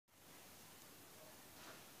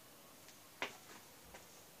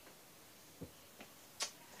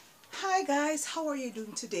guys, how are you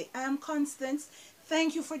doing today? I am Constance.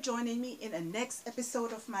 Thank you for joining me in the next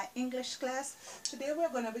episode of my English class. Today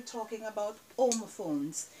we're going to be talking about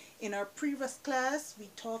homophones. In our previous class we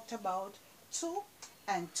talked about to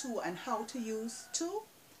and how to use to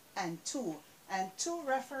and to. And to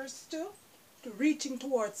refers to reaching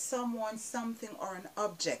towards someone, something, or an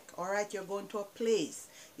object. Alright, you're going to a place,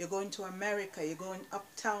 you're going to America, you're going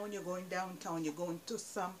uptown, you're going downtown, you're going to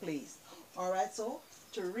some place. Alright, so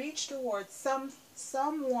to reach towards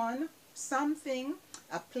someone, something,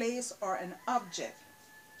 a place, or an object.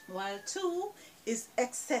 While to is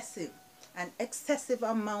excessive, an excessive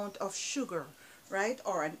amount of sugar, right,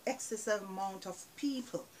 or an excessive amount of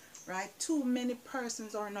people, right? Too many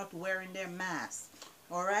persons are not wearing their mask.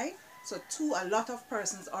 Alright, so to, a lot of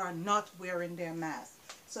persons are not wearing their mask.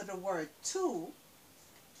 So the word to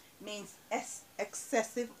means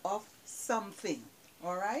excessive of something.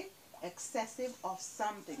 Alright, excessive of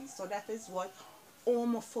something. So that is what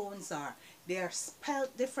homophones are. They are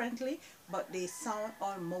spelled differently, but they sound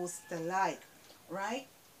almost alike. Right?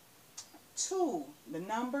 Two, the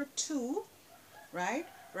number two, right,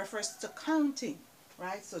 refers to counting.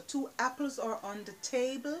 Right? So 2 apples are on the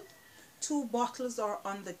table, 2 bottles are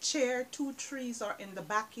on the chair, 2 trees are in the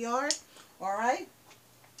backyard. Alright?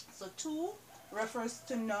 So 2 refers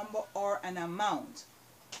to number or an amount.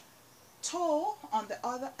 Toe, on the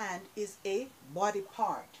other hand, is a body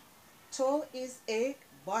part. Toe is a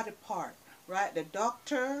body part, right? The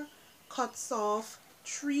doctor cuts off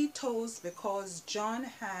 3 toes because John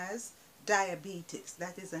has diabetes.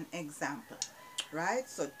 That is an example, right?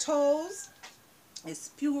 So toes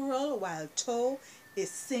is plural while toe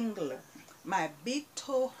is singular. My big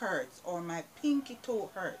toe hurts, or my pinky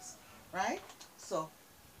toe hurts, right? So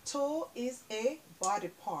toe is a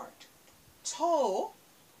body part. Toe,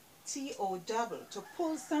 T-O-double, to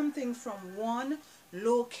pull something from one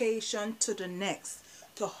location to the next,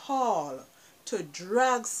 to haul, to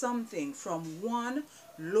drag something from one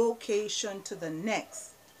location to the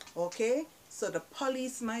next. Okay, so the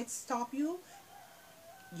police might stop you,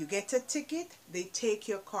 you get a ticket, they take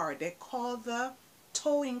your car, they call the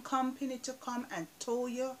towing company to come and tow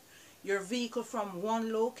your vehicle from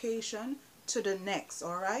one location to the next.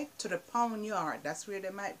 All right, to the pound yard, that's where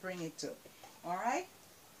they might bring it to. All right,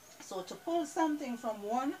 so to pull something from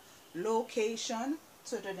one location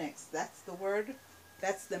to the next, that's the word,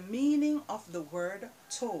 that's the meaning of the word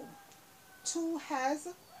tow. To has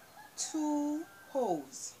 2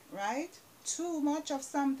 O's, right? Too much of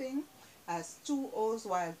something has 2 O's,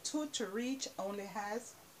 while to reach only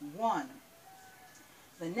has 1.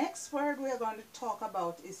 The next word we're going to talk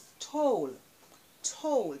about is toll.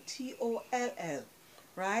 Toll, T-O-L-L,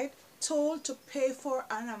 right? Toll, to pay for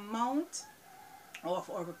an amount or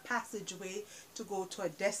a passageway to go to a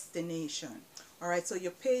destination. Alright, so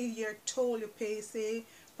you pay your toll, you pay, say,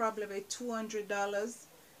 probably $200.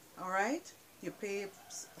 Alright, you pay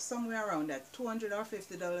somewhere around that, $200 or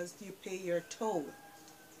 $50, you pay your toll.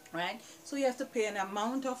 Right, so you have to pay an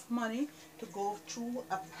amount of money to go through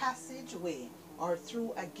a passageway or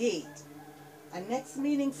through a gate. A next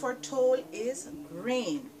meaning for toll is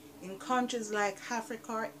grain. In countries like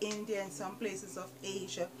Africa or India and some places of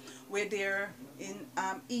Asia, where they're in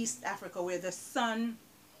East Africa, where the sun,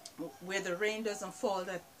 where the rain doesn't fall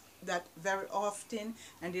that very often,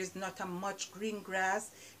 and there's not a much green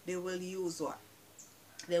grass, they will use what?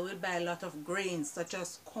 They will buy a lot of grains such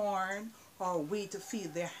as corn or wheat to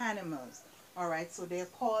feed their animals. Alright, so they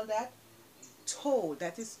call that toll.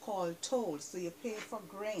 That is called toll. So you pay for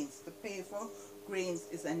grains. To pay for grains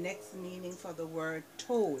is the next meaning for the word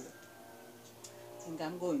toll. I think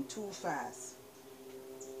I'm going too fast.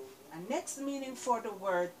 A next meaning for the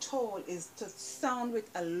word toll is to sound with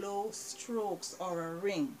a low strokes or a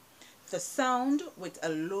ring. To sound with a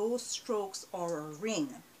low strokes or a ring.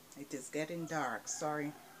 It is getting dark,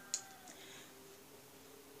 sorry.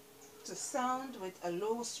 To sound with a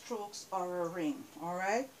low strokes or a ring.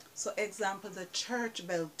 Alright, so example, the church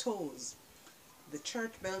bell tolls. The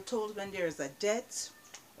church bell tolls when there is a death,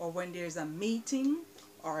 or when there is a meeting,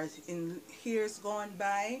 or in years gone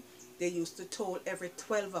by they used to toll every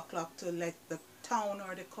 12 o'clock to let the town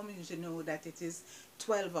or the community know that it is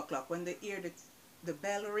 12 o'clock. When they hear the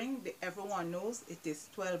bell ring, everyone knows it is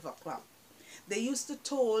 12 o'clock. They used to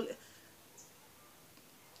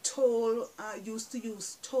used to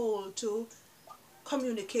use toll to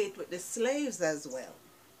communicate with the slaves as well.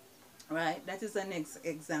 Right, that is an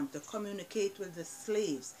example, to communicate with the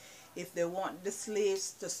slaves. If they want the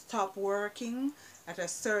slaves to stop working at a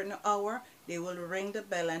certain hour, they will ring the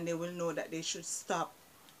bell and they will know that they should stop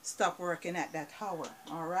working at that hour.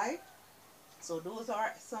 Alright, so those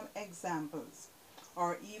are some examples.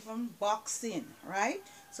 or even boxing, right?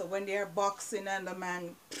 So when they're boxing and the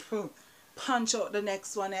man punch out the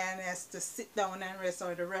next one and has to sit down and rest,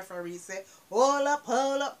 or the referee say, hold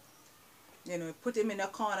up, you know, put him in a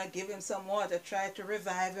corner, give him some water, try to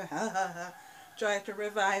revive him, try to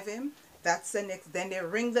revive him. That's the next. Then they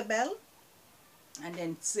ring the bell and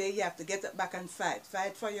then say you have to get up back and fight.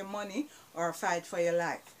 Fight for your money or fight for your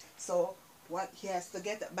life. So what, he has to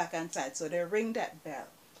get up back and fight. So they ring that bell,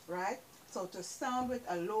 right? So to sound with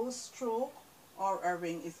a low stroke or a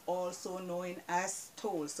ring is also known as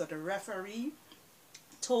toll. So the referee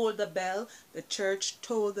tolled the bell, the church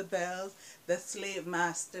tolled the bells, the slave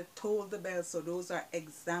master tolled the bell. So those are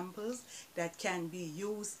examples that can be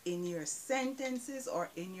used in your sentences or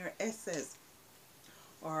in your essays,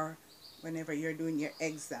 or whenever you're doing your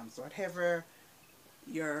exams, whatever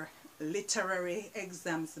your literary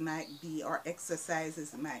exams might be or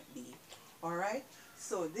exercises might be. All right,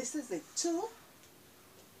 so this is it. Two,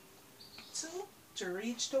 to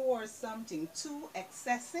reach towards something. Too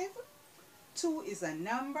excessive. Two is a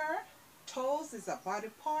number. Toes is a body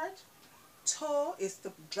part. Toe is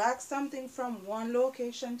to drag something from one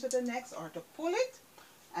location to the next or to pull it.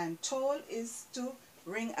 And toll is to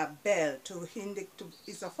ring a bell, to indicate,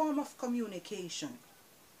 is a form of communication.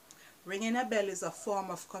 Ringing a bell is a form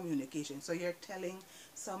of communication. So you're telling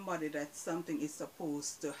somebody that something is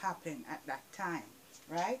supposed to happen at that time,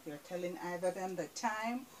 right? You're telling either them the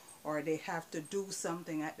time or they have to do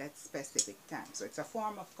something at that specific time. So it's a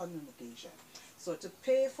form of communication. So to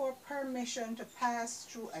pay for permission to pass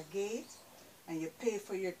through a gate, and you pay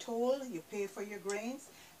for your toll, you pay for your grains,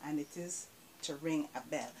 and it is to ring a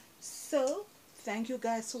bell. So thank you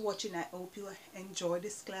guys for watching. I hope you enjoyed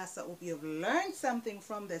this class. I hope you've learned something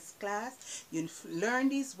from this class. You've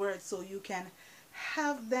learned these words so you can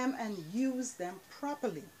have them and use them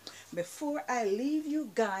properly. Before I leave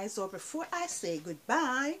you guys, or before I say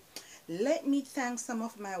goodbye, let me thank some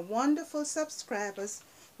of my wonderful subscribers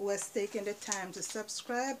who has taken the time to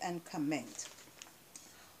subscribe and comment.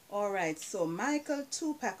 Alright, so Michael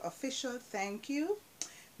Tupac Official, thank you.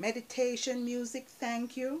 Meditation Music,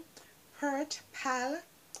 thank you. Hurt Pal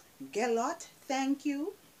Gelot, thank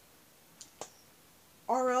you.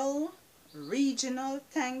 Oral Regional,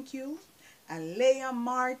 thank you. Alea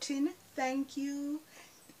Martin, thank you.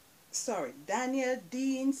 Daniel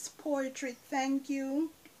Dean's Poetry, thank you.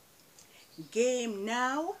 Game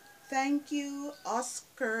Now, thank you.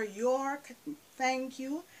 Oscar York, thank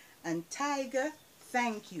you. And Tiger,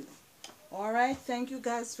 thank you. Alright, thank you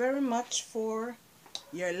guys very much for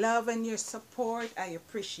your love and your support. I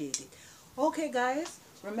appreciate it. Okay guys,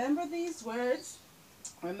 remember these words.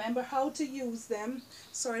 Remember how to use them.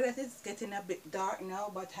 Sorry that it's getting a bit dark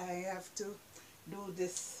now, but I have to do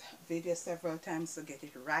this video several times to get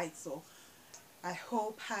it right. So I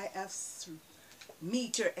hope I have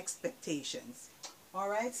meet your expectations.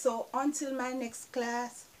 Alright, so until my next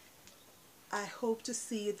class, I hope to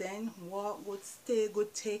see you then. Walk good, stay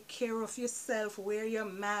good, take care of yourself, wear your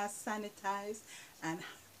mask, sanitize, and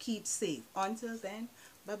keep safe. Until then,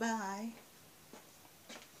 bye-bye.